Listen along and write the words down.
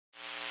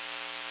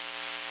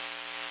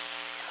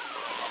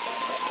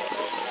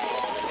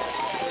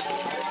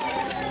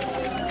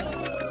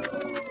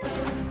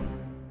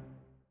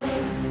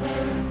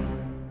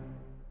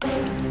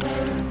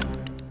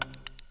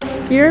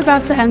You're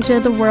about to enter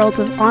the world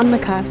of On the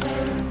Cusp.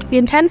 The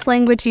intense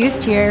language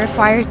used here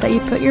requires that you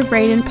put your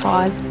brain in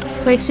pause,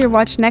 place your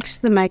watch next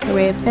to the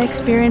microwave, and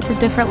experience a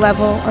different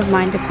level of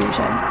mind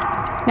diffusion.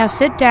 Now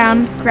sit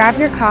down, grab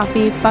your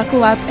coffee,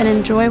 buckle up, and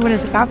enjoy what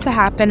is about to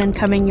happen and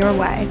coming your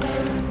way.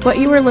 What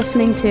you are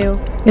listening to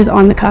is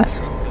On the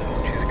Cusp. Ground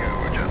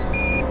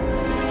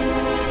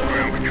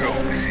control,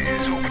 this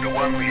is Orbiter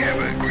 1. We have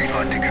a green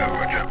light to go,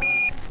 roger.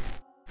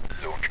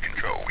 Launch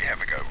control, we have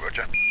a go,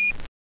 roger.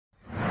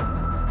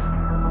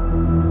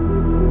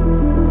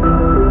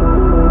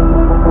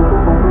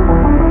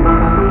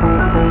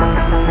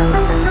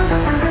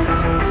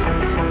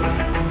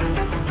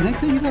 Can I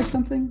tell you guys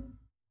something?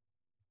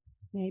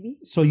 Maybe.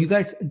 So you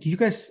guys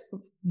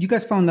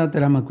found out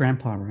that I'm a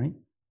grandpa, right?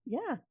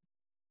 Yeah.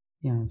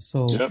 Yeah.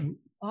 So Yep.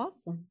 It's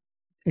awesome.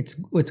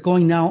 it's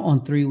going now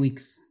on 3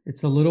 weeks.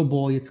 It's a little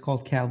boy. It's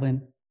called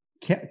Calvin.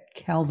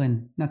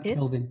 Calvin, not It's-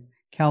 Kelvin.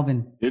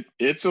 Calvin.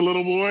 It's a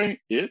little boy.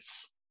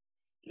 It's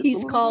a He's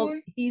little called,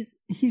 boy?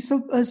 he's, It's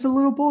a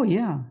little boy.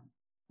 Yeah.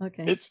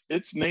 okay.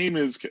 Its name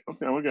is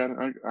okay. We got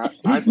it.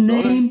 His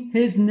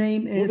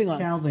name is Moving on.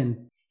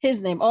 Calvin.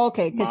 His name. Oh,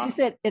 okay. Because Ma- you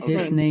said its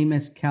His name. name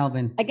is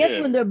Calvin. I guess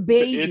Yeah. when they're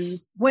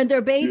It's-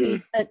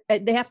 babies,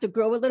 they have to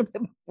grow a little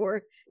bit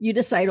before you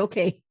decide,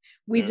 okay,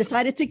 we've Yeah.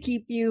 decided to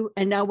keep you,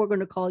 and now we're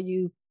going to call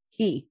you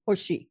he or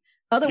she.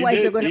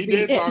 Otherwise, they're going to He be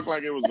did it. talk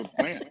like it was a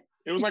plant.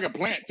 It was like a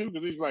plant too,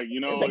 because he's like,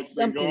 It's like it's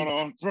been going something.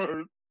 on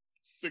for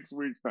 6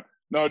 weeks now.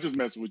 No, just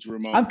messing with you,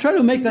 Ramon. I'm trying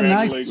to make a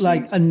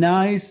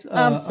nice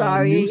I'm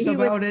sorry. news He was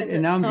about it, meant and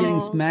to- now I'm getting Oh.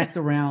 smacked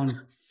around.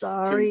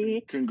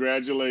 Sorry.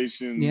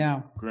 Congratulations,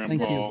 Yeah, thank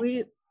Grandpa.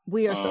 you.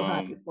 We are so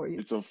happy for you.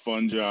 It's a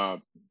fun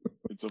job.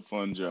 It's a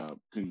fun job.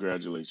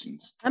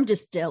 Congratulations. I'm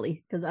just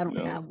jelly because I don't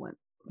No. have one.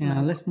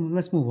 Yeah, let's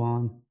move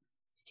on.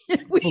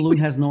 we, Balloon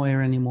has no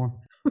air anymore.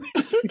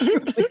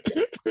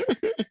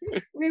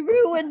 we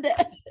ruined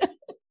it.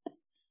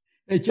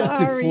 It just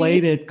Sorry.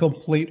 deflated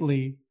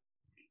completely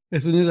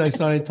as soon as I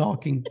started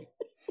talking.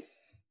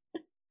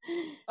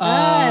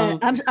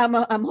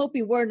 I'm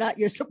hoping we're not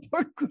your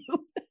support group.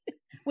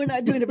 We're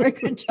not doing a very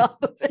good job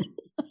of it.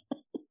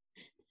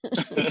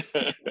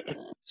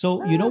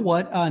 So you know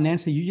what,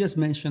 Nancy, you just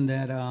mentioned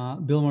that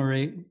Bill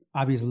Murray,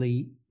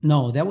 obviously,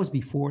 no, that was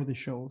before the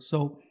show.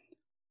 So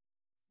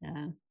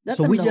Yeah.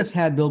 so we just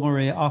had Bill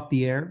Murray off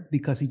the air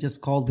because he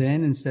just called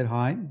in and said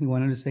hi. He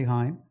wanted to say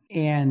hi.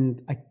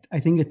 And I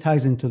think it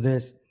ties into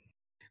this.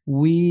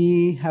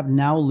 We have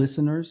now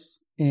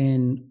listeners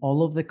in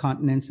all of the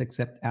continents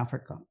except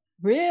Africa.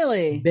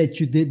 Really? Bet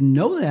you didn't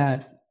know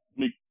that.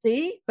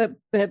 See, but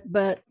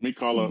me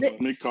call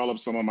up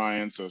some of my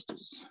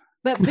ancestors.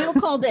 But Bill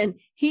called in.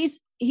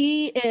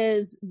 He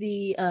is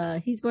the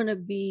he's going to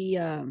be.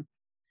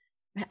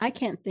 I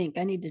can't think.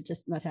 I need to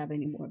just not have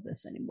any more of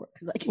this anymore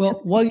because I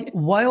can't. Well,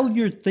 while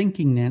you're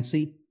thinking,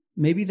 Nancy,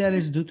 maybe that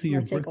is due to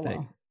your Might take a birthday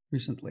while.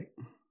 recently.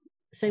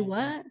 Say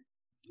what?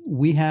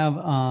 We have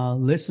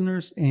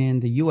listeners in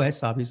the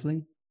US,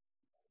 obviously,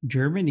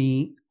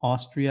 Germany,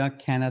 Austria,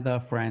 Canada,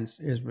 France,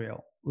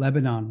 Israel,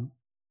 Lebanon,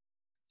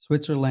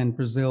 Switzerland,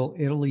 Brazil,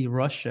 Italy,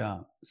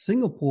 Russia,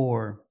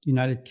 Singapore,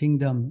 United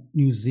Kingdom,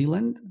 New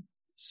Zealand,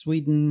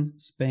 Sweden,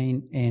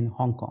 Spain, and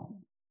Hong Kong.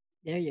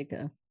 There you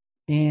go.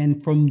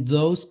 And from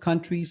those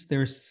countries,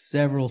 there's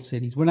several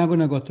cities. We're not going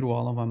to go through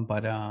all of them,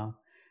 but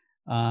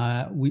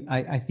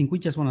I think we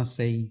just want to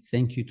say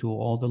thank you to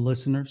all the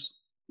listeners.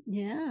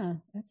 Yeah,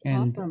 that's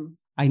And awesome.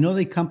 I know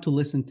they come to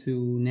listen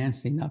to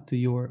Nancy, not to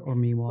you or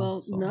me.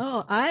 Well,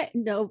 no.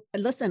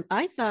 Listen,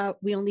 I thought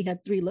we only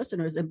had 3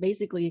 listeners, and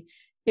basically,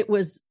 it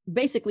was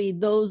basically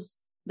those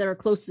that are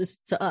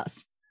closest to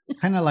us,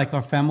 Kind of like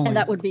our family. and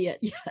that would be it.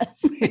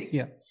 Yes.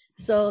 Yeah.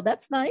 So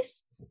that's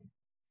nice.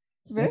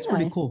 It's very That's nice.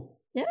 pretty cool.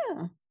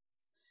 Yeah.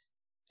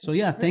 So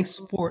yeah, thanks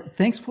for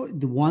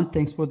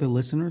the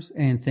listeners,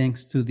 and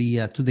thanks to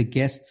the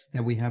guests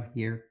that we have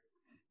here.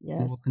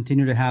 We'll Yes.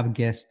 continue to have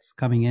guests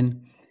coming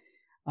in,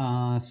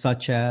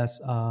 such as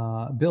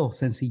Bill,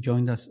 since he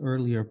joined us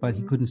earlier, but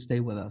he Mhm. couldn't stay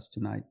with us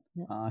tonight.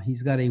 Yeah.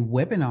 He's got a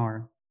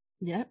webinar.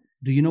 Yeah.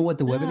 Do you know what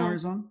the No. webinar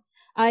is on?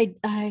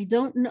 I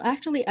don't know.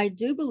 Actually, I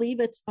do believe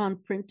it's on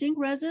printing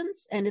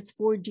resins, and it's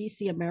for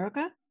GC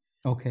America.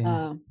 Okay,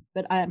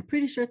 But I'm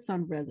pretty sure it's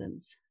on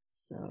resins.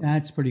 So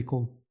that's pretty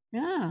cool.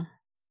 yeah,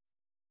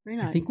 very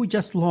nice. I think we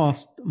just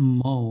lost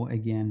Mo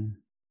again.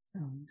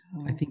 Oh,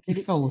 no. I think he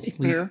fell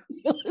asleep. Here.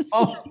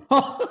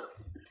 Oh,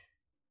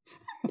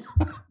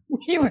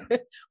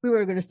 we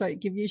were going to start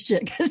giving you shit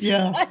because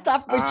Yeah. I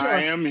thought for sure.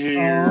 I am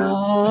here.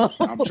 Oh.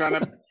 I'm trying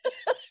to.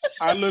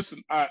 I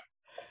listen.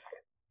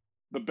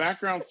 The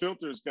background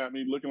filters got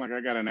me looking like I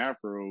got an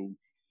afro.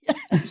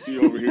 You see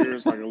over here,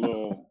 it's like a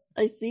little.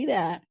 I see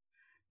that.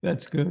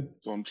 that's good.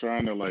 So I'm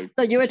trying to like.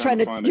 So you were trying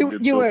to find a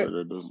good you filter were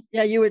that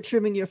doesn't- you were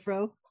trimming your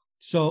fro.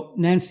 So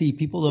Nancy,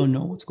 people don't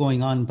know what's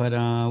going on, but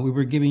we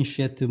were giving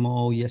shit to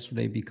Mo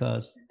yesterday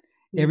because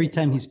every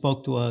time he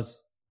spoke to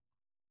us,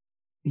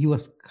 he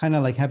was kind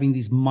of like having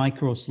these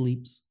micro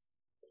sleeps,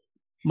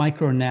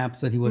 micro naps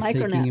that he was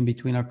Micro taking in naps.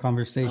 between our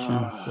conversation.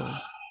 So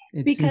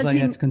it Because seems like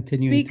he- that's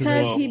continuing.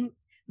 because today. he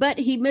But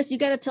he missed, you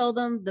got to tell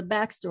them the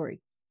backstory.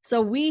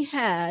 So we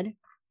had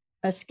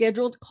a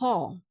scheduled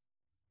call,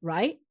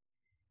 right?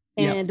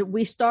 And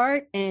we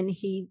start and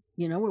he,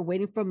 we're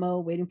waiting for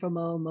Mo.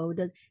 Mo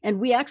does. And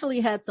we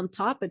actually had some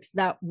topics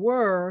that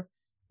were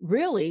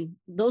really,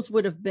 those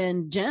would have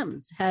been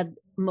gems had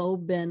Mo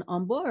been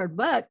on board.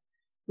 But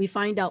we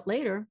find out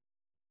later,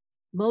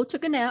 Mo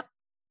took a nap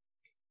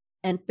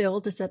and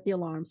failed to set the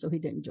alarm, so he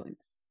didn't join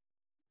us.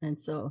 And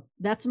so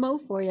that's Mo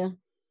for you.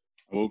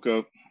 I woke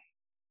up.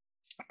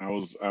 I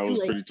was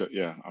pretty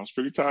I was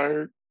pretty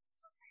tired.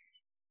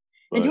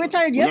 And you were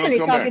tired yesterday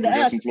talking to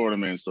us. Some Florida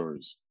man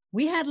stories.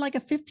 We had like a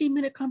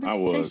 15-minute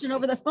conversation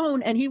over the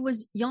phone, and he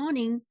was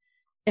yawning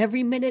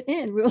every minute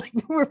in. We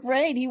were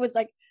afraid he was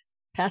like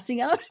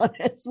passing out on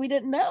us. We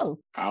didn't know.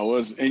 I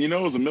was, and it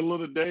was the middle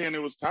of the day, and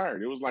it was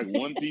tired. It was like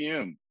 1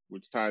 p.m.,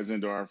 which ties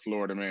into our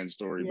Florida man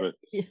story. But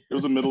it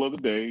was the middle of the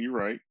day. You're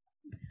right.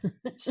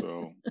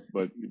 So,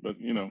 but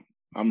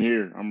I'm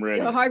here. I'm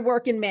ready. You're a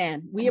hardworking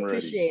man. We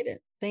appreciate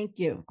it. Thank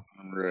you.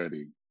 I'm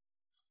ready.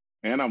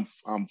 And I'm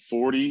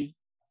 40.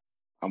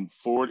 I'm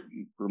 40.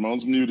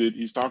 Ramon's muted.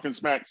 He's talking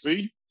smack.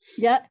 See?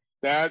 Yeah.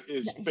 That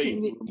is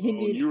fake.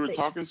 You were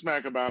talking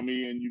smack about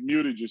me and you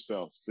muted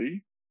yourself.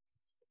 See?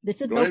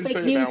 This is no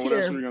fake news here. What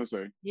else were you going to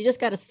say? You just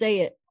got to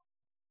say it.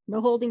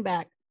 No holding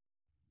back.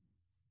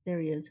 There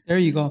he is. There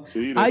you go.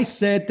 See, I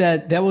said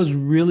that was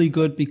really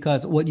good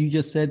because what you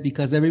just said,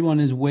 because everyone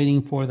is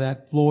waiting for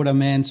that Florida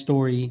man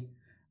story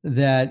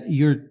that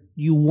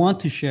you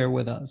want to share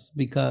with us,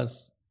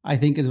 because I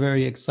think it's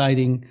very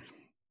exciting.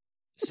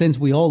 Since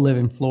we all live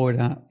in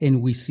Florida and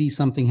we see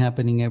something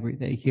happening every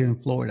day here in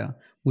Florida,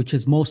 which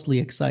is mostly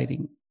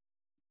exciting.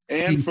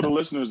 And for the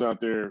listeners out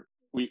there,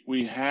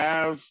 we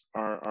have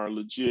our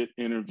legit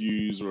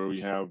interviews where we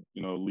have,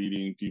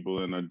 leading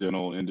people in the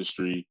dental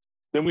industry.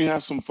 Then we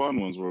have some fun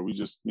ones where we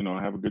just,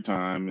 have a good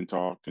time and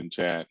talk and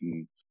chat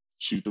and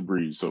shoot the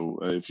breeze. So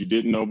if you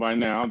didn't know by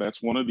now,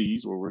 that's one of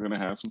these where we're going to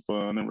have some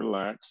fun and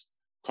relax,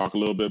 talk a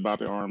little bit about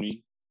the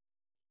Army.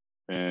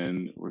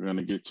 And we're going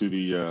to get to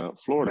the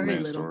Florida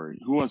man story.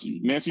 Who wants you?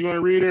 Nancy, you want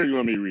to read it or you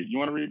want me to read? You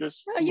want to read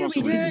this? No, you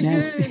read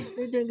it.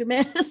 You're doing good,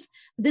 man.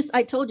 This,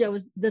 I told you,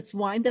 this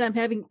wine that I'm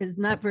having is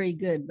not very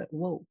good, but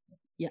whoa.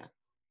 Yeah.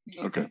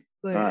 Okay.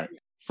 All right.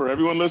 For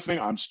everyone listening,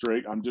 I'm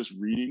straight. I'm just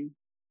reading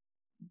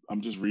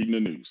the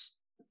news.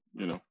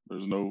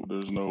 There's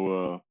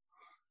no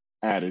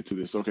added to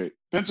this. Okay.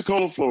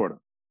 Pensacola, Florida.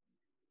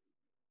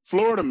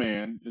 Florida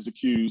man is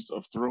accused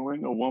of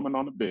throwing a woman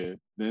on the bed,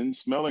 then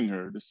smelling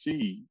her to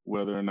see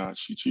whether or not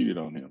she cheated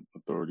on him,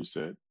 authorities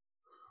said.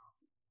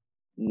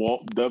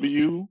 Walt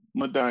W.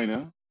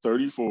 Medina,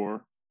 34,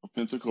 of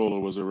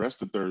Pensacola, was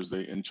arrested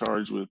Thursday and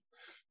charged with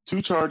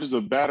 2 charges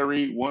of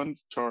battery, 1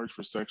 charge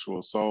for sexual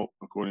assault,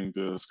 according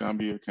to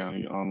Escambia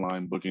County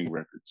online booking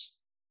records.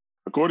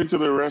 According to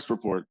the arrest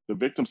report, the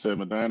victim said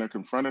Medina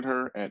confronted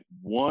her at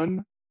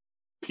 1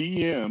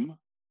 p.m.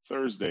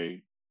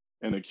 Thursday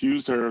and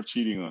accused her of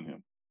cheating on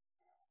him.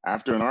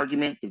 After an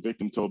argument, the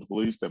victim told the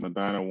police that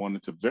Medina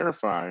wanted to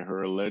verify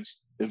her alleged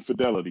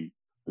infidelity,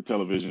 the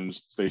television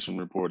station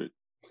reported.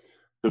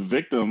 The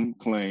victim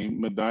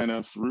claimed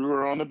Medina threw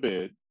her on the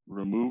bed,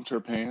 removed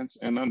her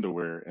pants and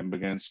underwear, and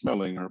began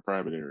smelling her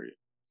private area.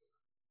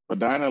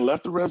 Medina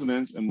left the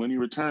residence, and when he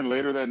returned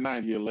later that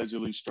night, he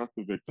allegedly struck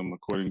the victim,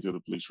 according to the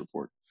police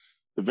report.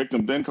 The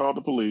victim then called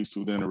the police,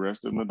 who then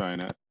arrested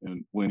Medina,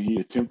 and when he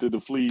attempted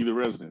to flee the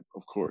residence,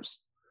 of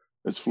course.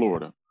 It's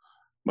Florida.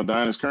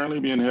 Medina is currently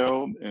being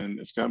held in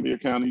Escambia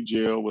County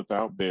Jail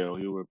without bail.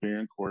 He will appear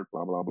in court,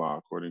 blah, blah, blah,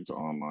 according to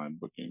online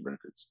booking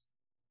records.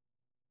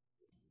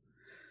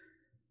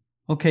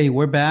 Okay,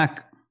 we're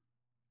back.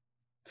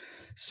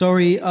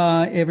 Sorry,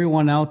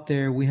 everyone out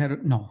there.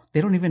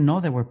 They don't even know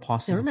that we're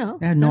pausing. They don't know.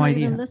 They had no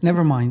idea.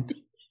 Never mind.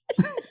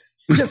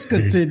 Just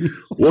continue.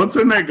 What's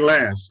in that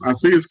glass? I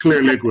see it's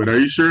clear liquid. Are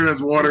you sure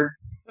that's water?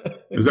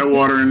 Is that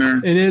water in there?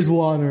 It is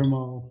water,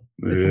 Mo.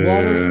 It's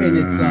water and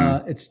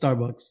it's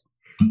Starbucks.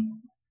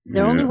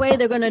 The only way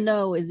they're going to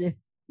know is if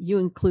you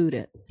include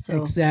it. So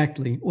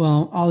exactly.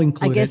 Well, I'll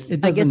include it.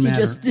 I guess you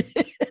just did.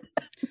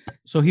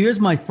 So here's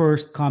my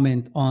first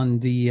comment on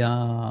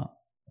the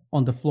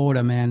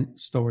Florida man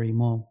story,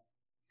 Mo.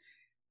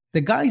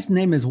 The guy's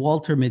name is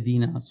Walter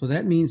Medina, so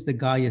that means the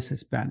guy is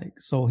Hispanic.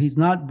 So he's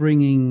not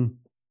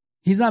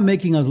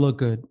making us look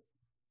good.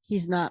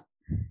 He's not.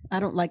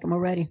 I don't like him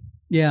already.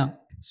 Yeah.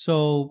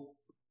 So,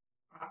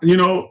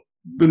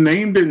 the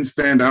name didn't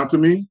stand out to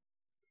me.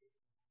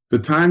 The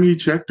time he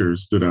checked her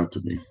stood out to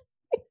me.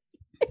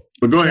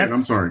 But go ahead. I'm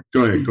sorry.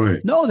 Go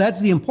ahead. No,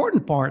 that's the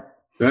important part.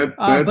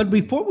 But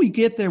before we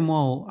get there,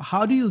 Mo,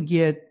 how do you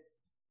get?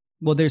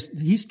 Well,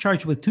 he's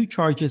charged with 2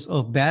 charges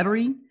of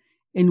battery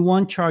and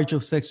 1 charge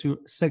of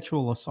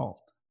sexual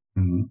assault.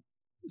 Mm-hmm.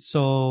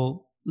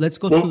 So let's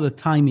go through the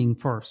timing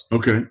first.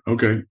 Okay.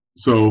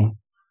 So,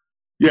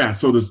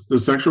 the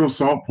sexual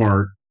assault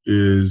part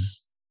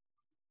is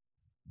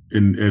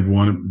at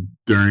one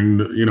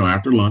during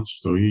after lunch.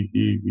 So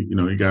he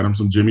got him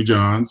some Jimmy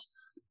John's,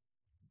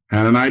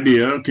 had an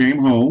idea, came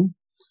home,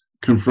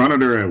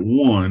 confronted her at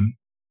 1,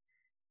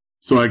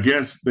 So I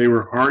guess they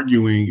were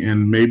arguing,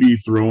 and maybe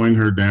throwing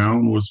her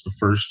down was the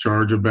first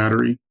charge of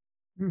battery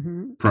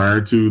prior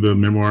to the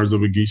Memoirs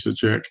of a Geisha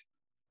check.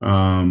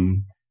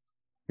 And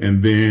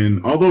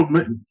then, although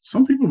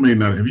some people may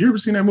not, have you ever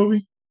seen that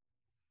movie?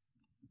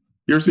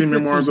 You ever seen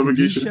Memoirs of a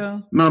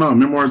Geisha? No,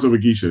 Memoirs of a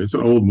Geisha. It's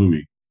an old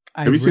movie.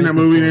 Have you seen that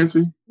movie,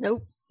 Nancy?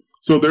 Nope.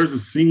 So there's a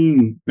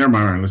scene. Never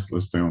mind.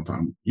 Let's stay on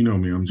time. You know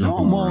me. I'm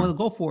jumping. No,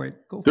 go for it.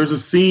 There's a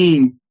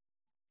scene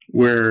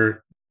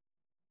where.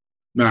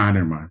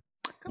 Never mind.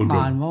 Come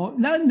on, Mo.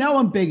 Now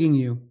I'm begging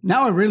you.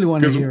 Now I really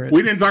want to hear it.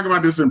 We didn't talk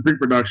about this in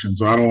pre-production,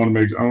 so I want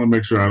to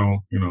make sure I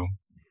don't,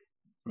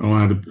 I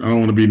don't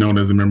want to be known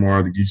as the Memoir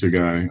of the Geisha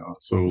guy.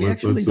 So we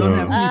don't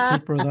have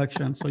any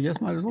pre-production, so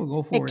yes, might as well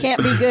go for it. It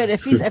can't be good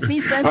if he's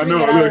censoring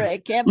it out.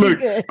 It can't be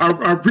good.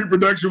 Our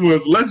pre-production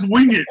was let's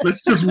wing it.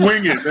 Let's just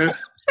wing it.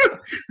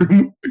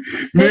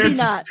 Maybe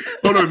not.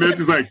 Hold on,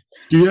 Nancy's like,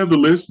 do you have the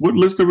list? What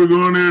list are we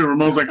going there? And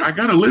Ramon's like, I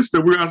got a list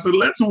I said,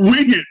 let's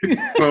wing it.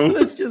 So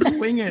let's just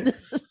wing it.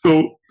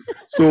 So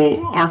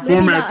our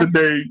format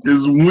today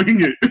is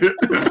wing it.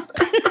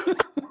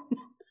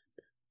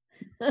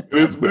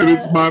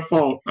 It's my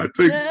fault. I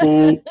take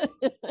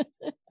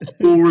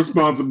full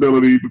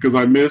responsibility because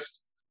I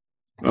missed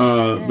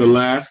the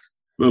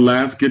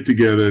last get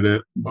together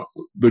that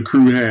the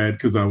crew had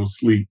because I was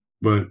asleep.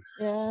 But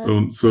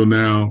so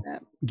now,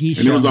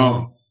 Geisha. And it was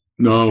all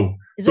no.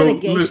 Is it a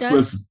geisha?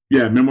 Listen,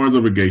 yeah, Memoirs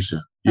of a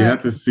Geisha. You have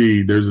to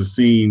see. There's a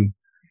scene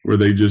where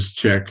they just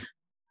check.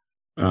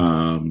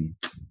 They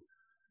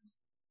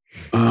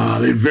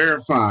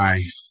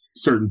verify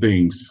certain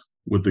things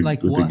with the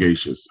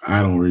geishas.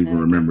 I don't even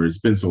remember. It's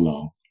been so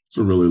long. It's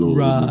a really little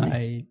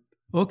movie.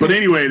 Okay. But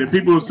anyway, the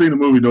people who've seen the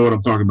movie know what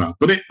I'm talking about.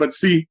 But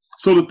see,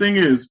 so the thing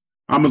is,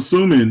 I'm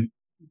assuming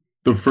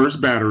the first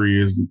battery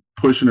is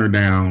pushing her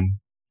down.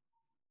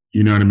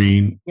 You know what I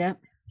mean? Yeah.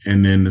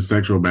 And then the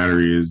sexual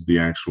battery is the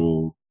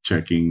actual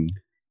checking.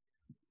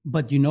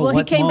 But you know what?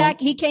 He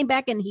came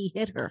back and he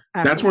hit her.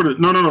 That's where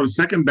the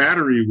second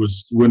battery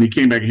was when he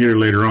came back here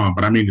later on.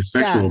 But I mean, the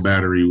sexual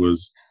battery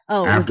was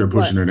after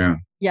pushing her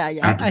down. Yeah.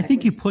 I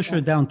think he pushed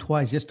her down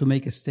twice just to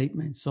make a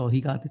statement. So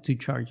he got the 2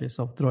 charges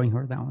of throwing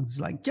her down. It's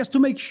like, just to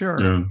make sure.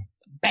 Yeah.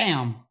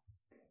 Bam.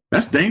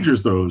 That's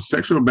dangerous, though.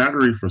 Sexual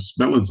battery for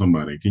smelling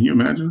somebody. Can you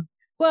imagine?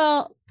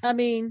 Well, I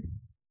mean,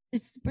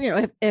 it's,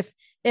 if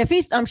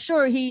he, I'm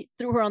sure he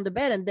threw her on the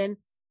bed and then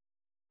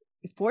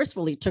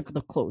forcefully took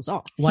the clothes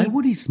off. Why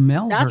would he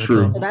smell her?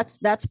 True. So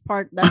that's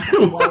part. That's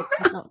why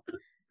it's not.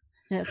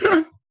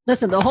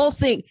 Listen, the whole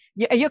thing.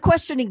 You're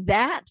questioning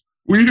that.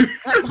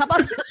 How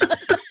about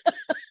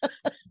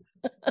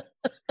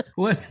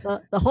what?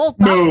 The whole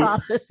thought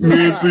process?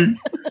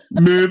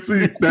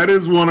 Nancy, that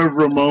is one of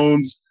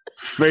Ramon's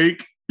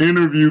fake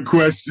interview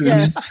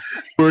questions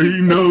where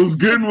he knows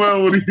good and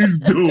well what he's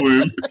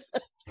doing.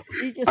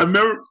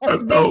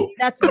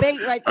 That's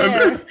bait right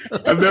there.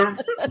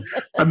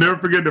 I never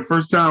forget the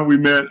first time we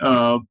met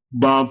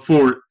Bob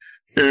Fort,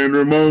 and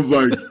Ramon's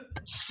like,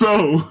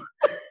 "So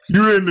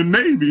you're in the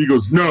Navy?" He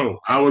goes, "No,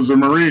 I was a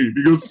Marine."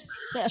 He goes,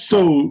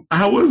 "So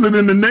I wasn't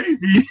in the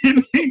Navy,"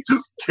 and he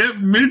just kept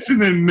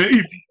mentioning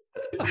Navy.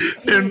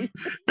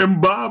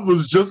 And Bob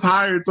was just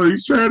hired, so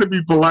he's trying to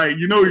be polite.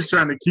 He's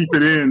trying to keep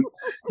it in.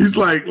 He's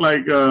like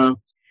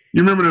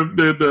you remember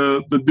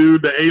the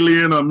dude, the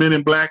alien on Men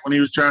in Black, when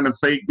he was trying to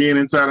fake being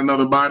inside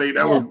another body?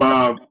 That was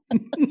Bob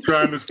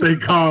trying to stay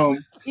calm.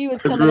 He was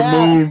as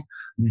Ramon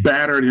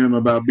battered him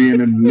about being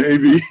in the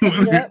Navy.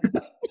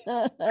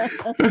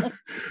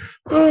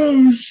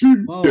 Oh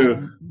shoot!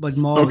 But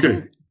Mo,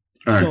 okay.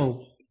 All right.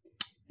 So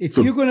if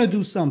you're gonna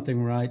do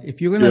something, right? If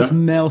you're gonna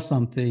smell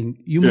something,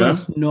 you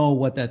must know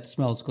what that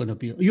smell is gonna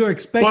be. You're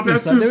expecting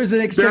something. There is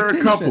an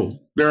expectation.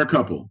 There are a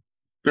couple.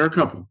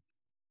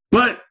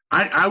 But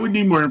I would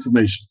need more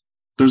information.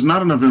 There's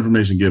not enough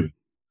information given.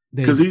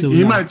 Because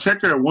he might have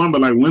checked her at 1,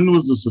 but when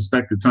was the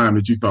suspected time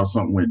that you thought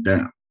something went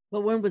down?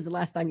 Well, when was the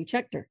last time you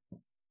checked her?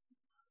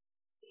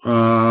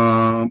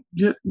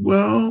 Yeah,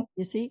 well.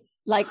 You see?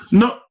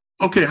 No.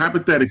 Okay,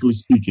 hypothetically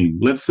speaking,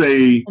 let's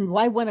say. And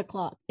why 1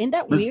 o'clock? Isn't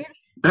that weird?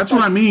 That's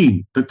what I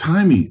mean. The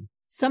timing.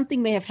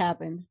 Something may have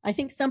happened. I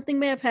think something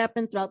may have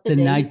happened throughout the day.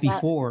 The night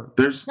before.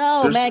 There's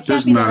it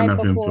can't be the night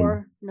before.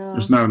 Info. No.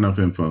 There's not enough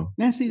info.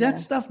 Nancy, that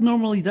stuff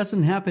normally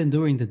doesn't happen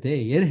during the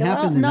day. It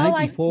happened the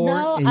night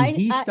before,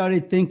 he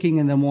started thinking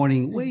in the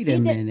morning, wait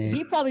a minute.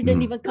 He probably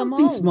didn't even come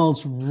home. Something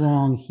smells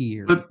wrong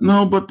here. But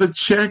the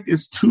check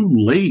is too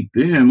late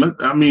then.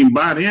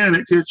 By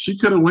then, she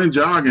could have went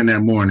jogging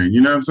that morning. You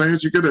know what I'm saying?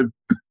 She could have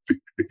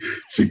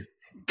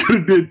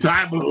did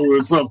Taekwondo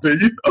or something,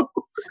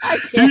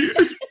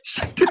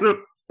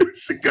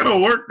 She could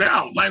have worked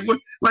out.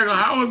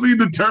 How was he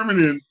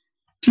determining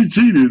she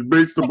cheated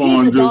based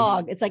upon he's a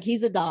dog? It's like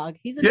he's a dog.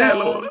 He's a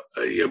dog.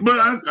 But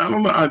I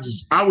don't know.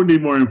 I would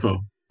need more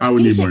info.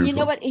 You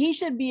know what? He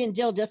should be in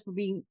jail just for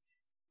being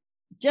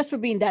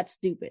that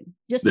stupid.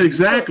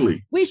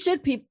 Exactly. We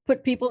should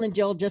put people in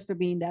jail just for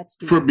being that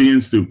stupid. For being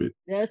stupid.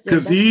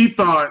 Because he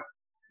thought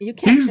you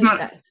can't.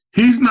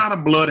 He's not a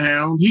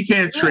bloodhound. He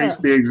can't trace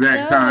the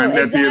exact time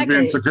that the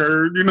events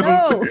occurred. You know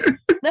what I'm saying?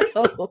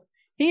 No.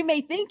 He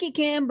may think he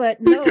can, but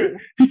no.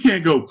 He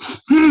can't go,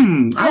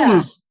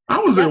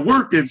 I was at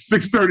work at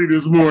 6:30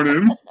 this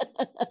morning.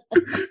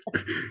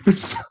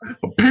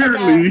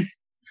 Apparently,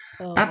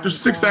 after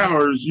 6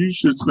 hours, you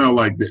should smell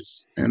like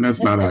this. And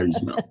that's not how you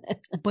smell.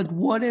 But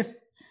what if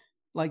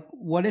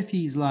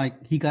he's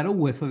like, he got a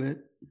whiff of it.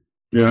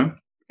 Yeah.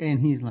 And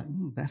he's like,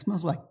 that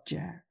smells like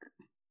Jack.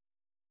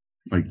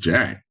 Like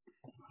Jack.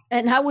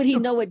 And how would he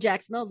know what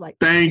Jack smells like?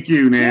 Thank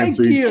you,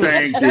 Nancy.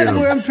 Thank you. That's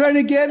where I'm trying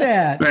to get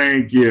at.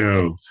 Thank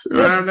you.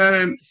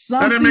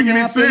 That didn't make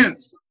any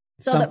sense.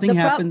 So something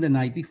happened the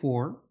night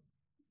before.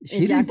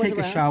 She didn't take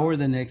a shower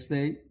the next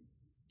day.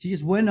 She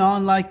just went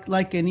on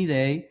like any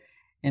day.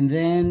 And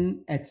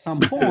then at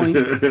some point,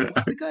 what's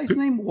the guy's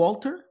name?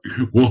 Walter?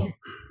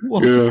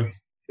 Walter.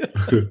 Yeah.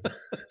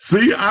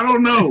 See, I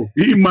don't know.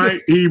 He might.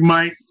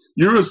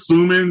 You're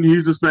assuming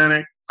he's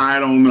Hispanic. I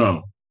don't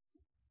know.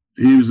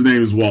 His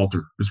name is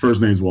Walter. His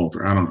first name is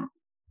Walter. I don't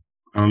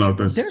know if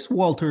that's... There's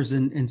Walters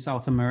in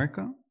South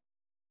America.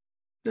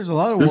 There's a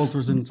lot of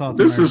Walters in South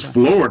America. This is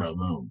Florida,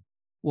 though.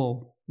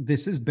 Well,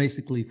 this is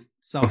basically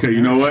South America.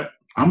 You know what?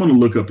 I'm going to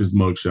look up his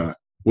mugshot.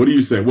 What do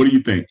you say? What do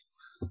you think?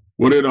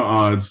 What are the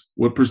odds?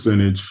 What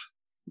percentage?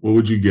 What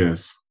would you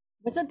guess?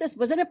 Was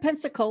it in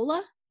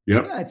Pensacola?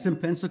 Yep. Yeah, it's in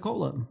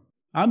Pensacola.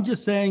 I'm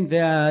just saying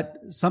that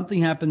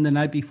something happened the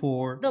night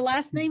before. The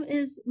last name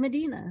is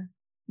Medina.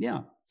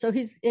 Yeah. So I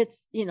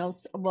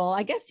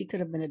guess he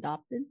could have been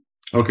adopted.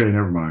 Okay,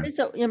 never mind.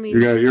 So, I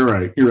mean, you're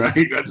right.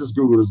 I just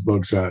Googled his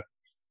mugshot.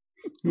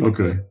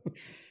 Okay.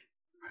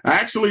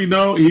 Actually,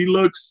 no, he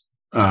looks,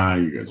 you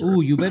guys.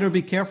 You better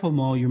be careful,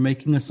 Mo. You're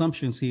making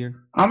assumptions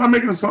here. I'm not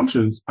making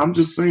assumptions. I'm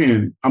just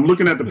saying, I'm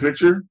looking at the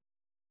picture.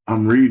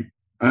 I'm reading,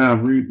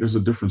 there's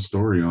a different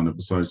story on it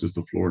besides just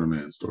the Florida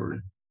man story.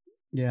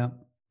 Yeah.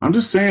 I'm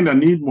just saying I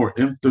need more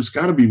info. There's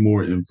got to be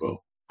more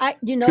info.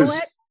 You know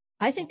what?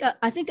 I think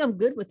I'm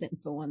good with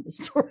info on this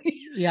story.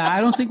 Yeah,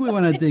 I don't think we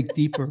want to dig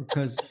deeper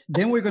because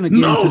then we're going to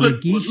get into the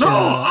Geisha.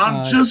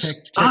 I'm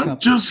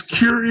just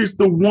curious.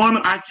 The one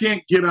I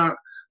can't get out.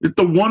 It's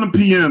the 1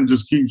 p.m.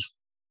 just keeps.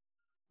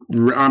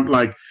 I'm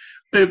like,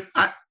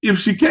 if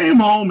she came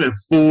home at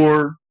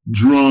 4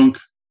 drunk,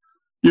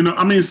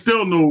 it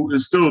still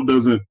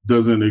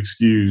doesn't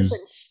excuse.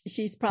 Listen,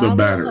 she's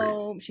probably at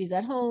home. She's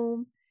at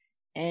home,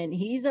 and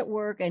he's at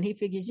work, and he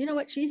figures, you know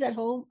what? She's at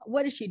home.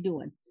 What is she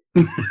doing?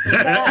 She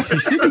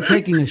should be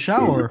taking a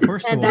shower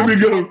first of all. Let me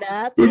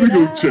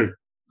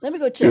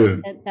go check. Yeah.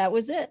 And that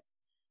was it.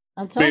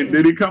 I'm telling you.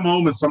 Did he come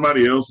home and she's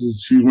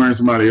wearing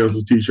somebody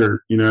else's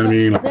t-shirt? You know what I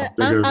mean?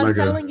 I'm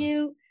telling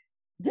you,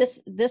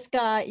 this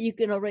guy, you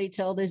can already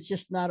tell there's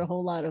just not a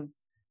whole lot of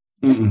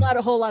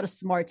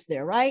smarts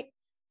there, right?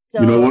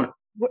 So you know what?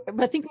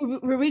 I think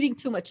we're reading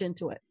too much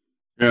into it.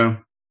 Yeah.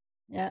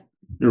 Yeah.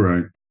 You're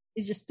right.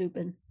 He's just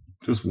stupid.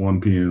 Just 1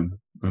 p.m.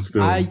 Let's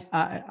go.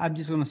 I'm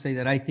just going to say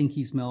that I think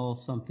he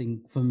smells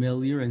something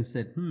familiar and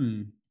said,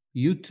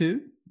 you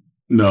too?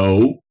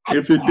 No.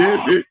 If he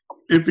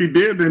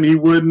did, then he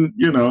wouldn't,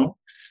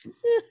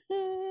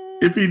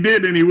 If he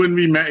did, then he wouldn't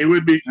be mad. He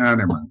would be,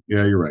 never mind.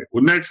 Yeah, you're right.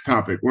 Well, next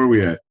topic. Where are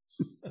we at?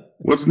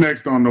 What's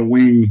next on the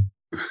wing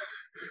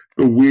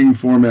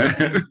format?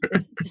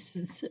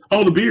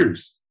 The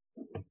beers.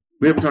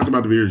 We haven't talked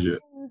about the beers yet.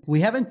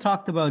 We haven't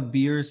talked about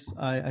beers.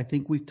 I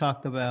think we've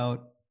talked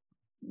about.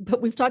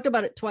 But we've talked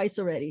about it twice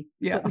already.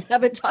 Yeah. But we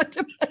haven't talked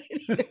about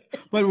it.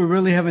 But we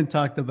really haven't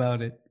talked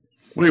about it.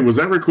 Wait, was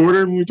that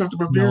recorded when we talked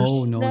about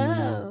beers?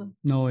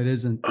 No, it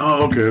isn't.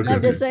 Oh, okay.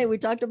 I'm just saying we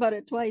talked about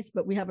it twice,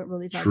 but we haven't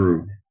really talked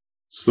about it.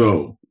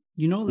 So,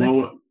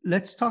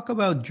 let's talk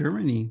about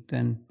Germany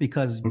then,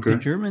 because the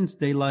Germans,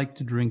 they like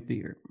to drink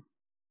beer.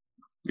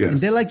 Yes. And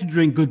they like to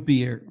drink good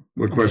beer.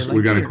 What question?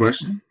 We got a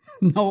question?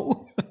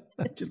 No.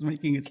 Just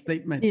making a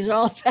statement. These are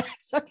all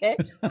facts. Okay.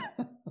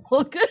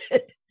 Well,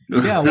 good.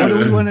 Yeah. What do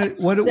we want to?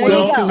 What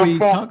else do we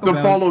talk about?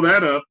 To follow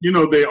that up,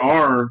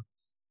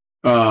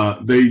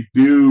 they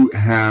do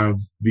have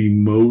the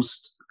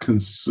most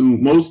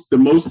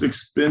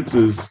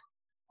expenses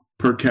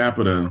per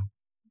capita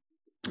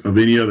of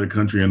any other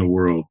country in the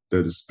world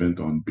that is spent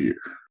on beer.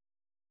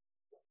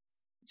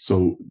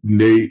 So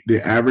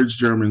the average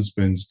German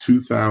spends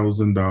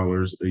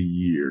 $2,000 a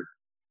year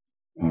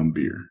on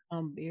beer.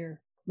 On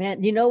beer,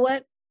 man. You know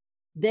what?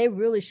 They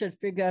really should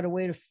figure out a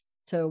way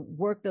to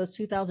work those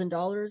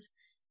 $2,000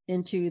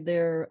 into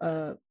their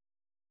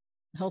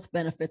health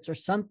benefits or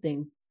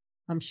something.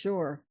 I'm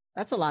sure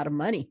that's a lot of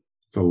money.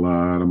 It's a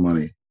lot of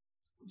money.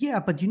 Yeah,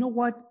 but you know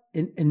what?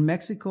 In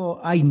Mexico,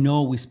 I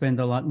know we spend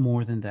a lot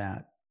more than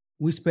that.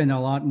 We spend a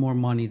lot more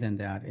money than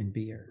that in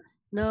beer.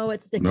 No,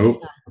 it's tequila.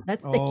 Nope.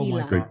 That's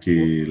tequila.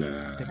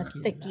 That's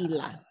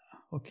tequila.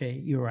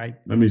 Okay, you're right.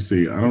 Let me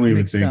see. I don't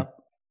even think.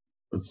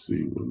 Let's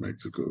see what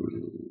Mexico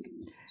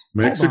is.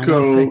 Mexico.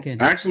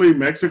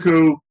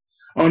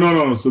 Oh,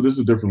 no. So this is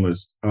a different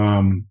list.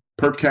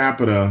 Per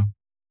capita,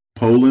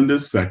 Poland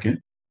is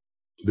second.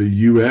 The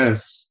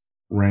U.S.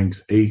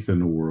 ranks 8th in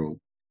the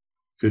world,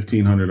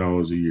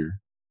 $1,500 a year.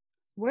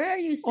 Where are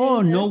you seeing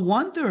Oh, no this?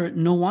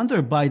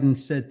 wonder Biden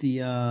set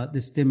the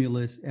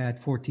stimulus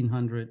at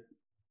 $1,400.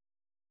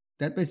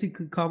 That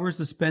basically covers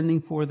the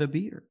spending for the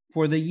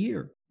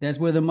year. That's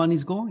where the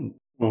money's going.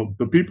 Well,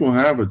 the people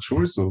have a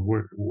choice of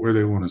where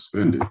they want to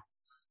spend it.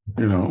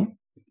 You know.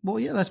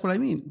 Well, yeah, that's what I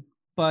mean.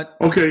 But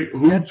okay,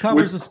 that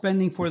covers the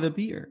spending for the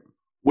beer.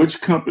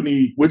 Which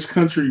country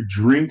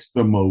drinks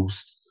the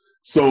most?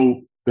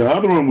 So the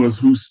other one was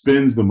who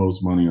spends the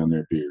most money on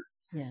their beer.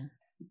 Yeah.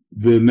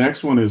 The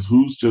next one is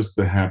who's just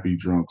the happy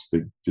drunks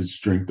that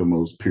just drink the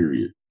most,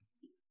 period.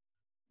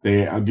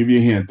 I'll give you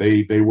a hint.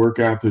 They work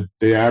out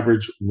they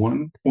average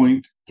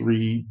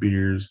 1.3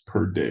 beers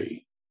per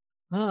day.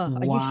 Oh,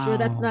 are you sure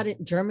that's not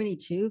in Germany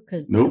too?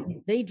 Because nope.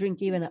 They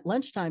drink even at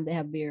lunchtime. They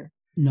have beer.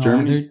 No,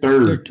 Germany's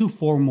third. They're too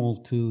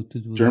formal to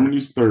do.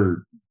 Germany's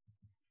third.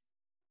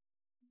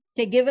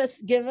 Okay, give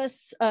us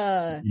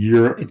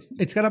Europe.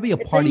 It's got to be a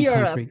party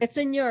country. It's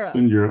in Europe.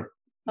 In Europe.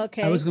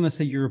 Okay. I was going to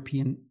say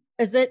European.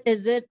 Is it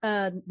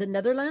the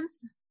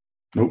Netherlands?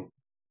 Nope.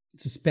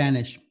 It's a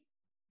Spanish.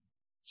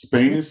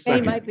 Spain is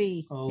second. Spain might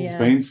be. Oh. Yeah.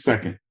 Spain's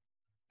second.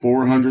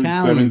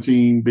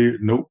 417 beer.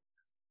 Nope.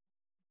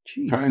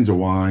 Jeez. Kinds of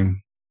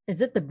wine.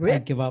 Is it the Brits? I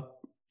give up.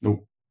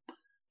 Nope.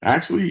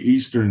 Actually,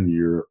 Eastern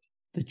Europe.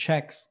 The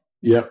Czechs.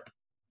 Yep.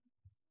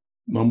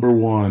 Number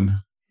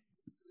one.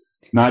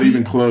 Not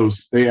even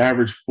close. They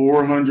average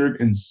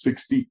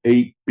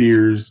 468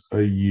 beers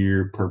a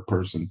year per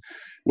person.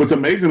 What's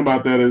amazing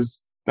about that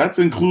is that's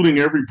including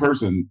every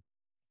person.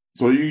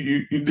 So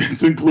you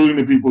it's including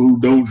the people who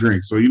don't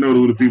drink. So you know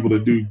who the people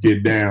that do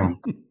get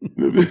down.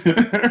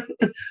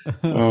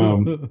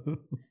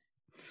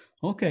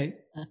 Okay.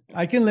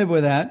 I can live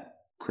with that.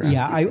 Crap.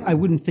 Yeah, I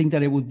wouldn't think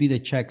that it would be the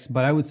Czechs,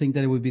 but I would think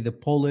that it would be the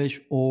Polish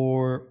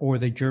or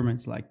the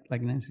Germans, like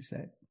Nancy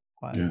said,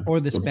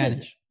 or the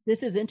Spanish.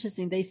 This is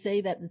interesting. They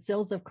say that the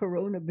sales of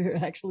Corona beer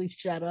actually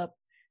shot up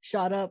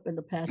in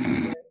the past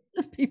year.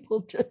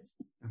 People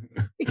just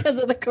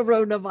because of the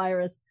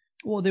coronavirus.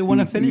 Well, they want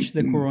to finish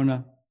the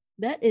Corona.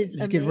 That is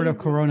just amazing. get rid of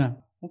Corona.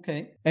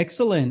 Okay,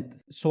 excellent.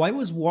 So I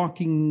was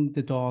walking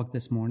the dog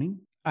this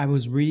morning. I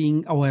was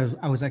reading. I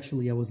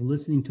was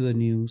listening to the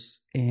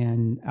news,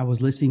 and I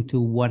was listening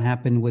to what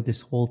happened with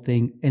this whole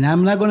thing. And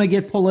I'm not going to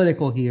get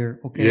political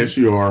here. Okay. Yes,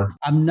 you are.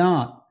 I'm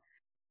not.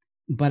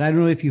 But I don't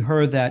know if you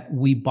heard that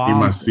we bombed.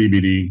 My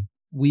CBD.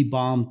 We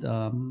bombed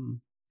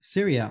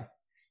Syria.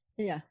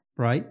 Yeah.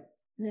 Right.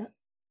 Yeah.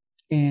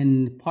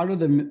 And part of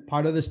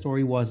the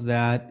story was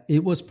that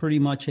it was pretty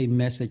much a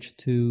message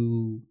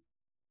to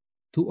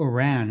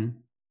Iran,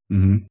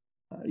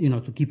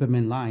 to keep them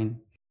in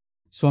line.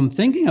 So I'm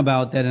thinking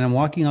about that, and I'm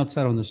walking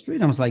outside on the street.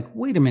 And I was like,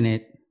 wait a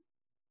minute.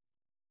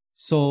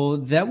 So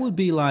that would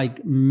be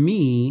like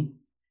me.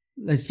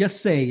 Let's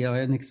just say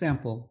an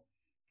example,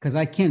 because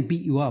I can't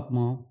beat you up,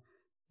 Mo.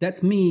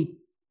 That's me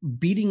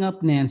beating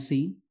up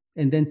Nancy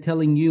and then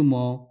telling you,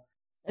 Mo.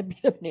 I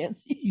beat up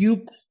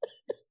Nancy.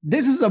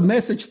 This is a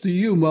message to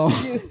you, Mo.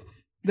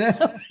 That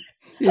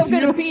if you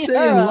don't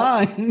stay in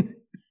line,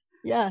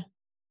 yeah,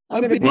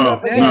 I'm going to beat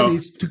up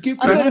Nancy to keep.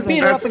 I'm going to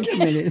beat her up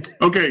again.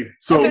 Okay,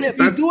 so if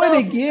you do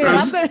it again,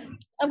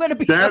 I'm going to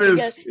beat her up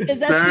again. Because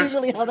that's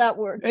usually how that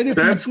works. And if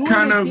you do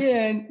it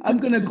again, I'm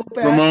going to go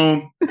back.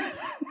 Ramon,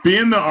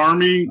 being in the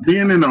army,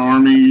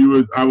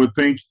 I would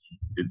think,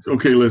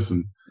 okay,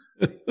 listen,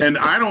 and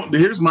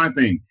here's my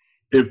thing.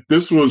 If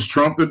this was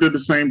Trump that did the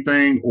same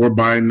thing or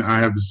Biden, I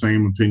have the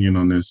same opinion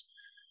on this.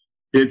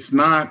 It's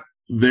not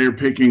they're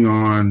picking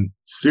on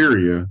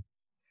Syria.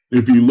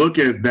 If you look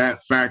at that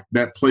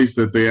place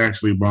that they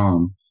actually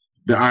bombed,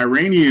 the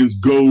Iranians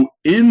go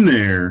in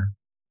there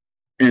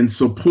and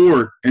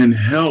support and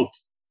help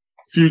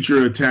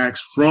future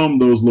attacks from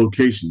those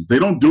locations. They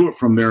don't do it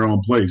from their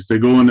own place. They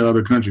go into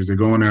other countries. They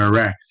go into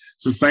Iraq.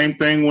 It's the same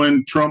thing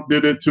when Trump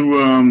did it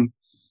to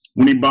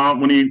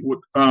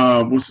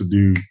what's the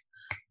dude?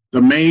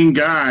 The main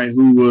guy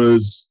who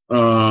was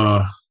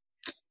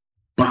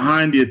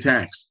behind the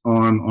attacks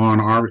on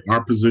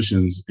our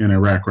positions in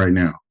Iraq right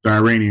now, the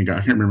Iranian guy,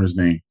 I can't remember his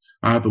name.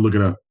 I have to look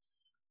it up.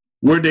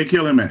 Where'd they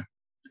kill him at?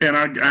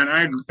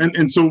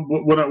 And so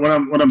what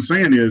I'm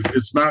saying is,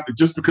 it's not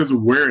just because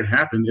of where it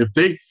happened.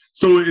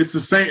 So it's the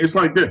same. It's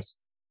like this.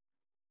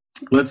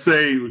 Let's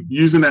say,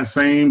 using that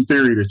same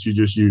theory that you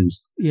just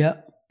used.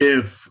 Yeah.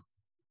 If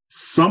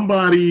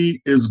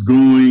somebody is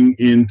going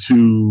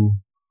into,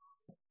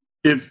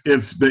 if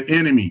the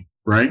enemy,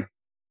 right?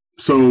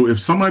 So if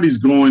somebody's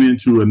going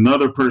into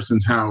another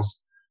person's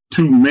house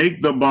to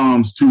make the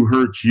bombs to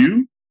hurt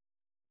you,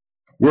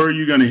 where are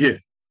you going to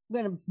hit?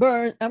 I'm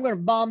going to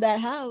bomb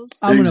that house.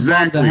 I'm going to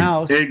bomb the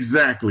house.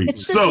 Exactly.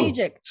 It's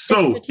strategic.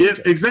 So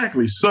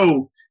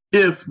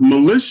if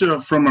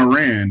militia from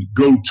Iran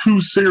go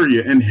to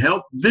Syria and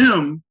help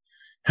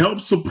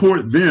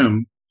support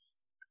them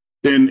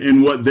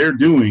in what they're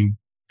doing,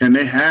 and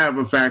they have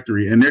a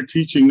factory and they're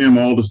teaching them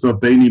all the stuff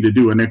they need to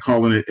do, and they're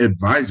calling it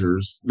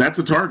advisors, that's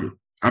a target.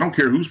 I don't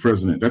care who's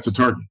president. That's a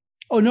target.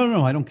 Oh,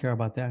 no, I don't care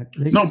about that.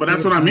 No, but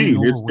that's what I mean.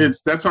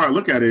 It's that's how I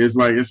look at it. It's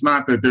like, it's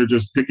not that they're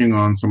just picking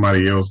on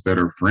somebody else that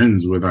are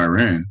friends with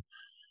Iran.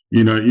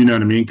 You know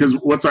what I mean? Because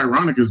what's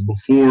ironic is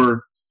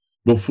before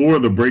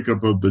the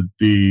breakup of the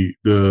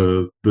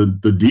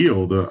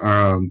deal,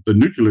 the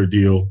nuclear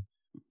deal,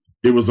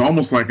 it was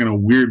almost like in a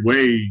weird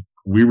way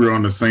we were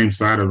on the same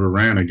side of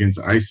Iran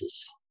against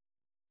ISIS.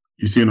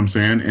 You see what I'm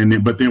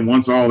saying? But then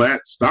once all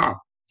that stopped,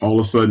 all of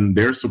a sudden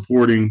they're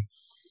supporting,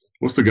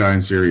 what's the guy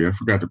in Syria? I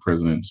forgot the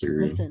president in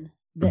Syria. Listen,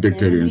 the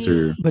dictator in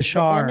Syria.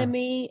 Bashar. The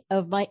enemy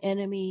of my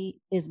enemy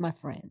is my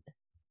friend.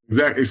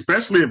 Exactly.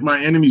 Especially if my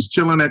enemy's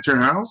chilling at your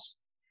house,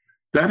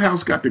 that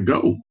house got to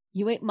go.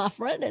 You ain't my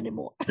friend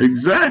anymore.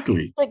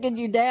 Exactly. Taking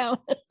you down.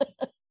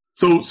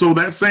 So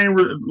that same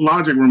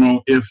logic,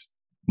 Ramon, if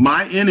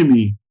my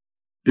enemy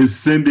is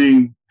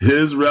sending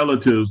his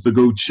relatives to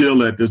go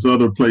chill at this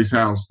other place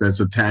house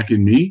that's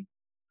attacking me,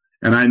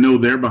 and I know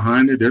they're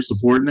behind it, they're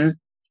supporting it,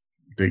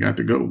 they got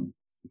to go.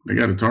 They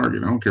got a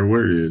target. I don't care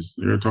where it is.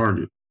 They're a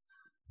target.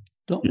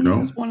 Don't we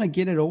just want to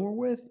get it over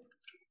with?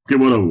 Get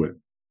what over with?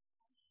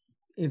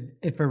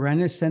 If Iran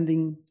is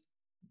sending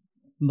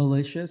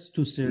militias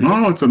to Syria.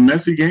 No, it's a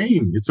messy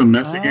game. It's a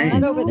messy game.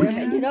 Right over there.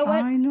 You know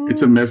what? I know.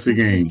 It's a messy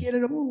game. Just get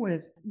it over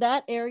with.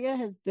 That area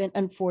has been,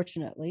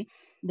 unfortunately,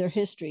 their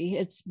history,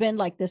 it's been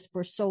like this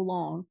for so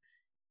long.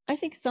 I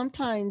think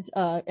sometimes,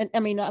 and I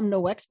mean, I'm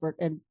no expert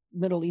in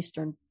Middle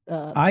Eastern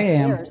I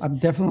am. affairs, I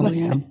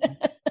definitely am.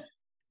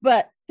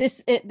 But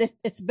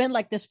it's been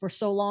like this for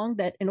so long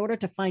that in order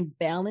to find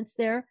balance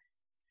there,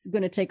 it's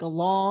going to take a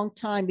long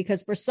time,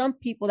 because for some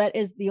people that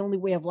is the only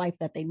way of life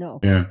that they know.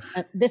 Yeah.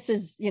 This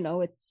is,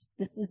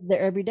 this is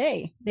their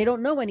everyday. They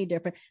don't know any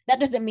different. That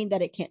doesn't mean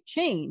that it can't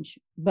change,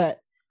 but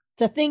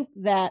to think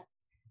that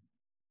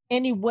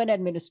any one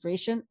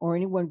administration or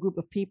any one group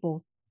of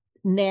people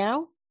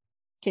now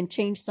can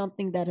change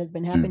something that has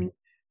been happening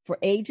for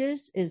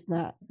ages it's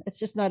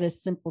just not a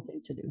simple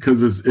thing to do.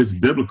 Because it's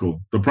biblical.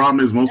 The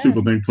problem is most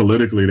people think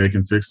politically they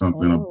can fix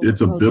something.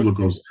 It's a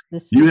biblical.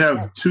 You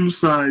have two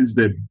sides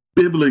that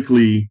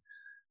biblically,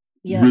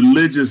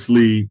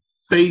 religiously,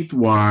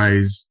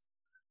 faith-wise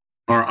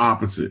are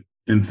opposite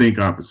and think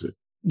opposite.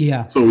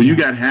 Yeah. So you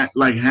got half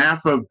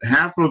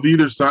of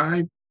either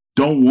side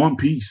don't want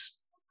peace,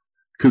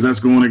 because that's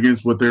going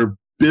against what they're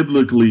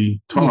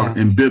biblically taught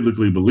and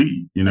biblically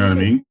believe. You know what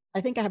I mean? I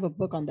think I have a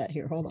book on that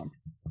here. Hold on.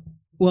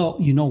 Well,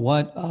 you know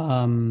what?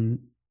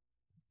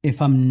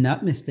 If I'm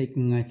not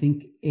mistaken, I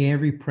think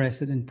every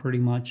president pretty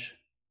much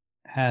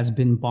has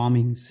been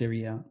bombing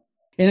Syria.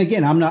 And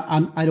again,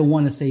 I don't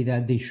want to say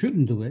that they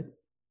shouldn't do it.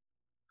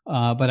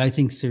 But I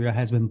think Syria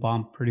has been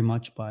bombed pretty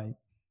much by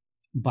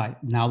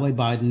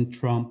Biden,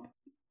 Trump.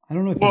 I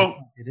don't know if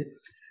he did it.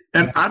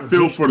 And I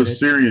feel for the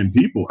Syrian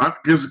people,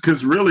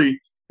 because really,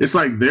 it's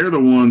like they're the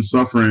ones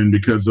suffering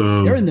because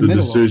of the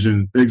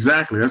decision.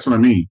 Exactly, that's what I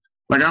mean.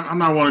 Like I'm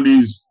not one of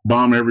these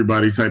bomb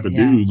everybody type of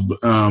dudes,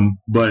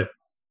 but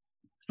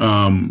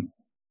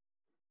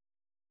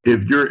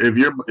if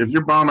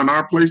you're bombing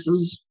our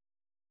places,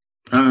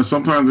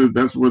 sometimes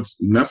that's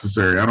what's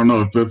necessary. I don't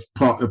know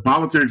if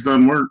politics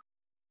doesn't work,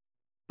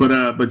 but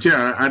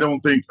yeah, I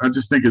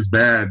just think it's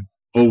bad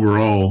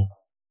overall.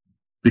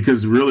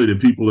 Because really, the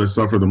people that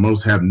suffer the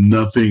most have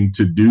nothing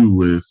to do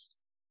with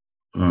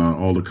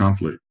all the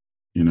conflict,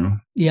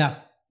 Yeah,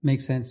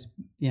 makes sense.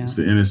 Yeah, it's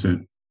the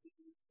innocent.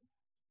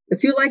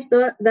 If you like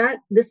that,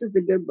 this is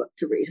a good book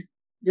to read.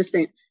 Just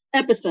saying,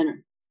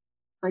 Epicenter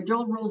by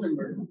Joel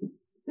Rosenberg.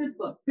 Good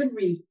book, good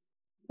read.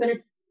 But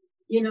it's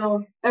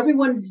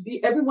everyone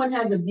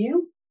has a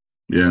view.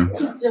 Yeah,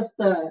 it's just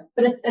but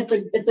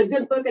it's a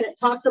good book, and it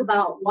talks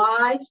about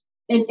why,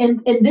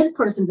 in this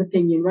person's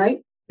opinion,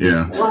 right?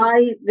 Yeah.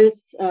 Why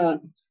this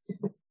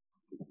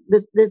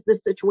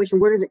situation?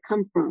 Where does it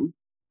come from?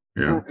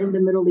 Yeah. In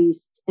the Middle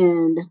East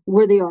and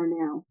where they are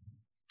now.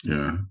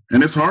 Yeah,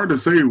 and it's hard to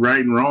say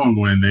right and wrong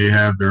when they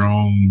have their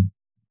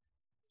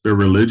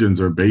religions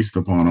are based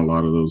upon a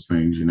lot of those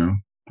things.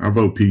 I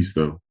vote peace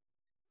though.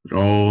 We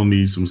all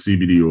need some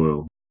CBD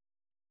oil.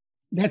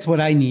 That's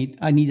what I need.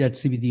 I need that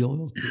CBD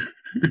oil.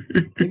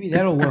 Maybe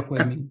that'll work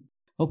with me.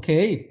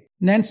 Okay.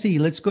 Nancy,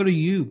 let's go to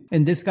you.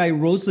 And this guy,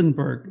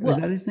 Rosenberg. Is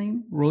that his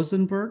name?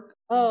 Rosenberg?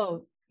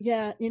 Oh,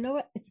 yeah. You know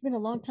what? It's been a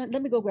long time.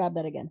 Let me go grab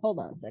that again. Hold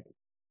on a second.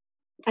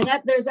 And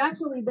there's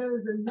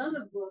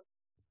another book.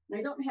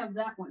 I don't have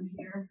that one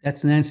here.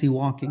 That's Nancy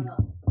walking.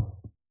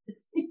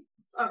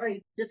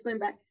 Sorry. Just going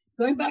back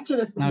to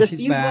the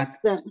few books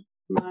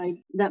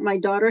that my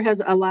daughter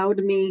has allowed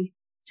me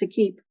to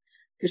keep,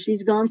 because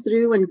she's gone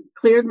through and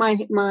cleared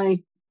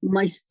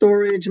my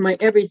storage, my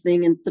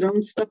everything, and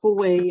thrown stuff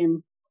away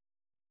and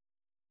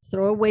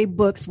throw away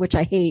books, which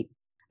I hate.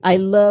 I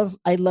love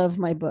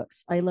my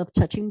books. I love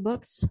touching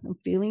books and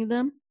feeling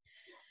them.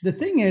 The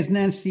thing is,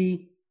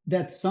 Nancy,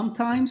 that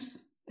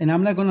sometimes, and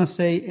I'm not going to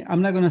say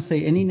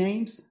any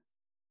names,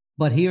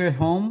 but here at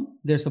home,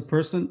 there's a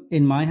person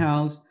in my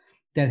house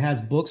that has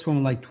books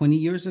from like 20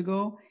 years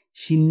ago.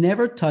 She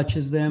never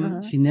touches them.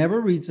 Uh-huh. She never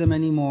reads them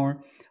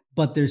anymore,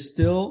 but they're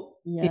still,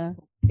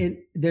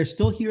 they're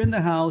still here in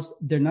the house.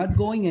 They're not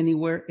going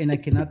anywhere, and I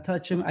cannot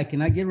touch them. I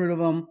cannot get rid of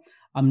them.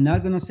 I'm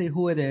not going to say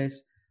who it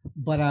is,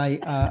 but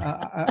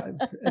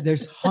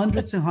there's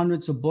hundreds and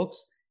hundreds of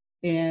books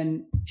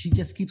and she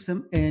just keeps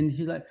him. And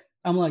she's like,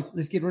 I'm like,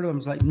 let's get rid of him.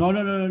 It's like,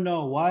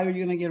 no. Why are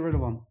you gonna get rid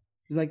of him?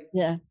 He's like,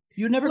 Yeah,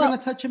 you're never gonna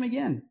touch him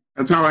again.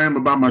 That's how I am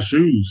about my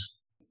shoes.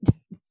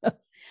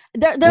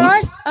 there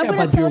are. I'm Yeah, gonna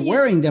but tell you're you,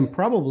 wearing them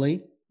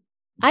probably.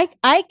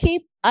 I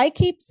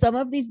keep some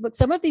of these books.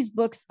 Some of these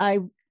books I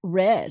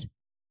read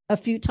a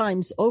few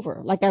times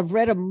over. Like I've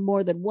read them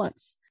more than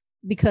once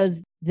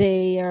because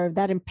they are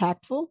that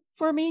impactful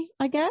for me,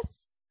 I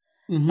guess.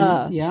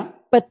 Yeah.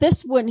 But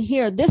this one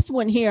here,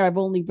 I've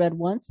only read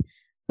once.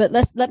 But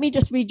let me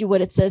just read you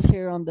what it says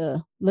here on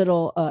the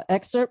little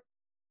excerpt.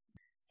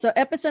 So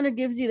Epicenter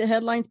gives you the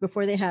headlines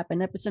before they happen.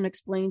 Epicenter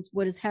explains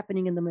what is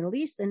happening in the Middle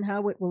East and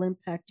how it will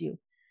impact you.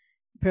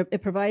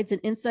 It provides an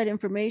inside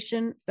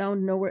information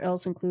found nowhere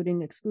else,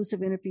 including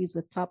exclusive interviews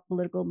with top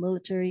political,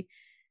 military,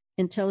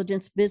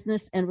 intelligence,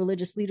 business, and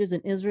religious leaders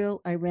in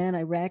Israel, Iran,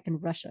 Iraq,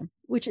 and Russia,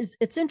 which is,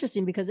 it's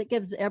interesting because it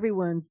gives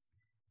everyone's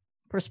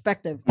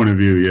perspective. Point of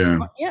view, yeah.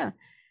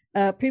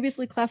 Yeah.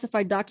 Previously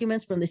classified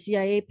documents from the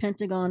CIA,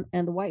 Pentagon,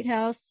 and the White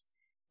House.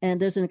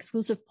 And there's an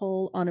exclusive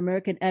poll on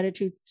American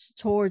attitudes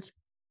towards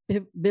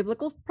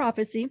biblical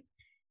prophecy,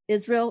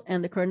 Israel,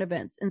 and the current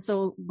events. And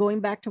so going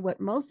back to what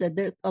Mo said,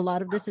 there, a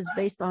lot of this is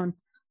based on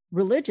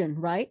religion,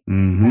 right?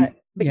 Mm-hmm.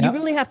 But you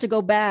really have to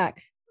go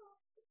back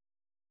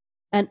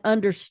and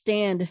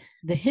understand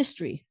the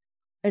history,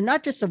 and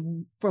not just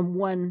from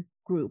one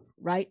group,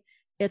 right?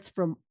 It's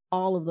from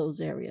all of those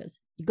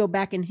areas. You go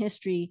back in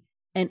history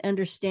and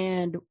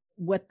understand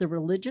what the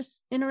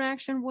religious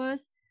interaction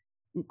was,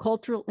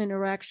 cultural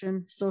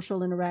interaction,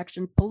 social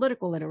interaction,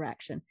 political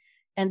interaction.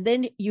 And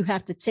then you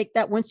have to take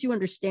that, once you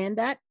understand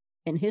that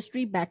in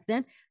history back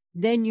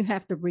then you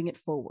have to bring it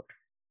forward,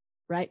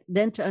 right?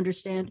 Then to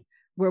understand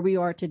where we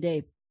are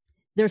today.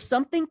 There's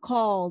something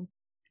called,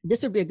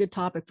 this would be a good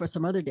topic for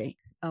some other day.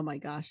 Oh my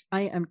gosh,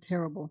 I am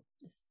terrible.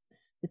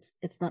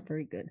 It's not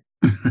very good.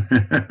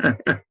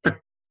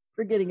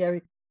 Forgetting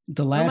everything.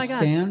 The Last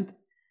Stand?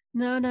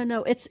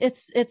 No. It's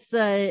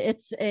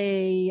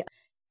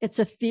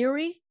a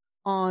theory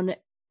on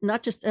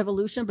not just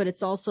evolution, but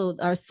it's also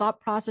our thought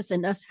process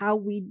and us, how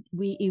we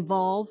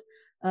evolve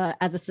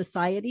as a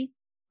society,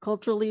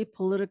 culturally,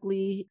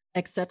 politically,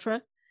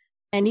 etc.,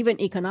 and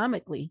even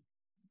economically.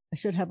 I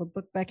should have a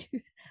book back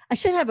here. I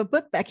should have a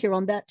book back here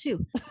on that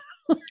too.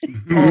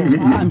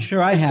 I'm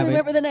sure I have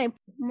remember the name.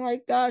 Oh my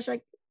gosh,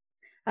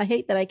 I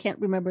hate that I can't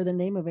remember the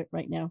name of it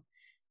right now.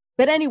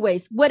 But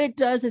anyways, what it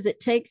does is it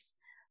takes,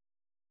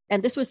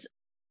 and this was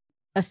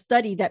a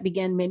study that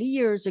began many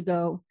years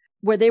ago,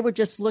 where they were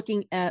just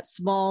looking at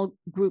small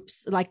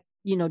groups, like,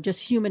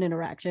 just human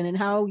interaction and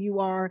how you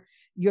are,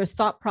 your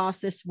thought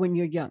process when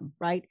you're young,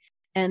 right?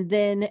 And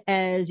then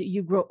as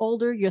you grow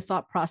older, your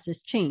thought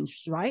process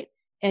changes, right?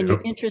 And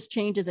your interest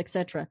changes,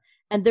 etc.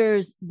 And there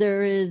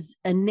is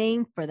a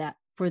name for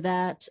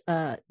that,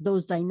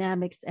 those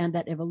dynamics and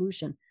that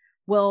evolution.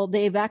 Well,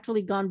 they've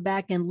actually gone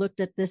back and looked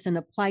at this and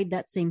applied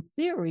that same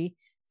theory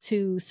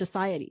to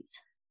societies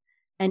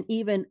and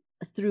even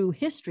through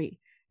history.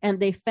 And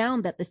they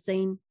found that the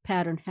same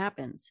pattern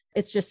happens.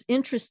 It's just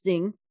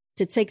interesting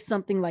to take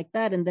something like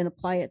that and then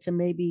apply it to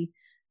maybe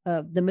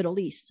the Middle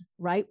East,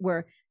 right?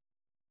 Where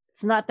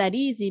it's not that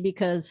easy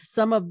because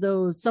some of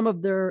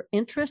their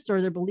interests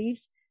or their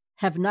beliefs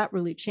have not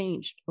really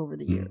changed over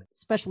the years,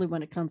 especially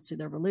when it comes to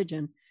their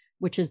religion,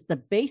 which is the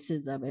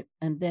basis of it.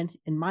 And then,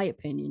 in my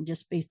opinion,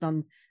 just based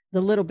on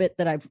the little bit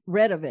that I've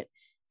read of it,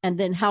 and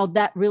then how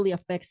that really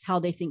affects how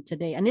they think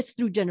today. And it's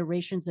through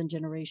generations and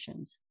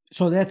generations.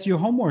 So that's your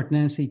homework,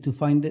 Nancy, to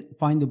find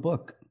the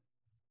book.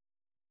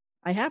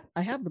 I have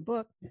the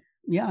book.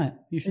 Yeah,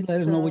 you should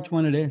let us know which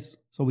one it is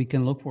so we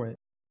can look for it.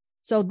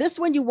 So this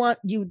one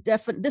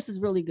this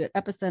is really good.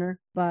 Epicenter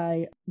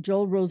by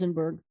Joel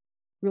Rosenberg.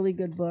 Really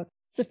good book.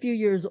 It's a few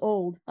years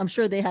old. I'm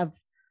sure they have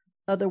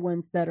other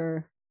ones that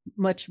are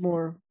much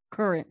more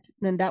current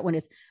than that one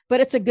is, but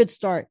it's a good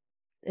start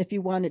if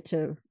you wanted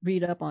to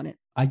read up on it.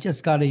 I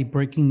just got a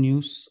breaking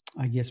news,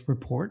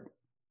 report.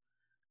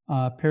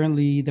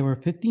 Apparently there were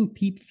 15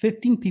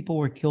 people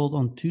were killed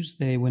on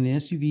Tuesday when an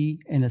SUV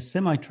and a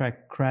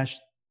semi-truck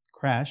crashed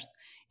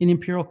in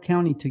Imperial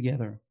County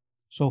together.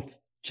 So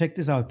check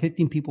this out.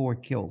 15 people were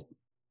killed.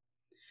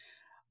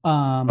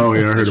 I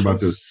heard about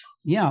this.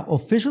 Yeah.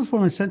 Officials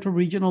from the Central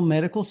Regional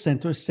Medical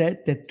Center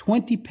said that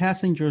 20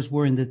 passengers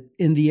were in the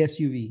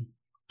SUV.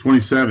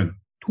 27.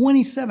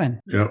 27.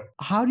 Yep.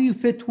 How do you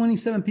fit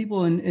 27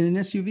 people in an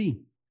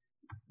SUV?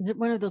 Is it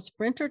one of those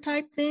Sprinter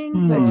type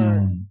things?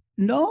 Or?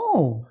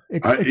 No.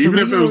 It's even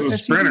if it was a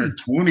Sprinter,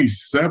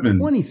 27.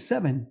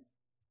 27.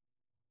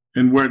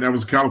 And where? That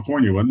was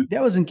California, wasn't it?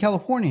 That was in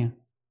California.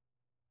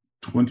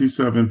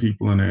 27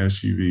 people in an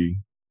SUV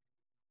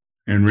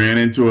and ran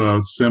into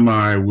a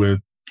semi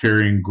with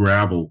carrying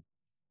gravel.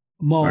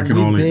 Mo,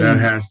 that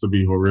has to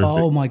be horrific.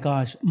 Oh my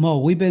gosh, Mo,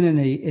 we've been in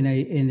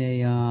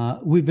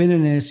we've been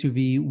in an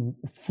SUV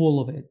full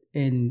of it,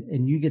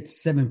 and you get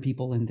 7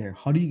 people in there.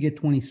 How do you get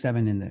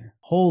 27 in there?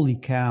 Holy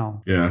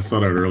cow! Yeah, I saw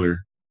that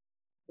earlier.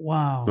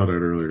 Wow. Saw that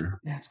earlier.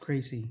 That's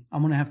crazy.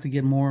 I'm going to have to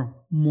get more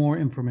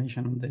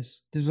information on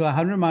this. This was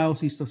 100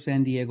 miles east of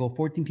San Diego.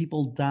 14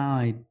 people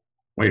died.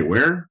 Wait,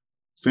 where?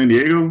 San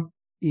Diego?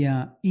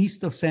 Yeah,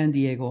 east of San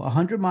Diego,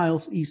 100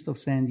 miles east of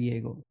San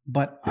Diego.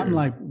 But yeah. I'm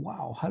like,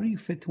 wow, how do you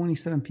fit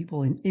 27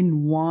 people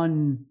in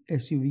one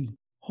SUV?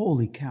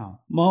 Holy cow.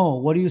 Mo,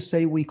 what do you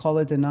say we call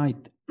it a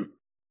night?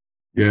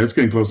 Yeah, it's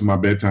getting close to my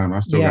bedtime. I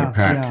still got to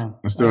pack. Yeah.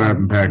 I still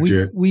haven't packed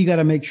yet. We got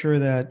to make sure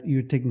that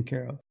you're taken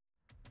care of.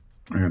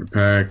 I got to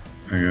pack.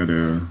 I got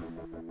to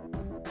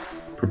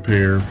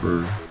prepare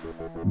for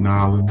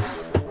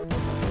Nolans.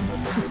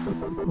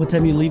 What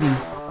time are you leaving?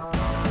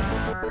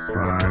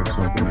 5,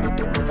 something like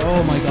that.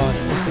 Oh my gosh.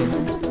 Okay.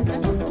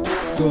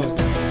 Good.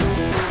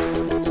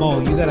 Oh,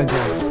 you got to go.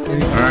 There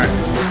you go. All right.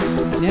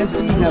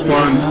 Nancy, it was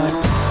fun.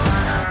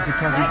 Good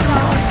talking to you.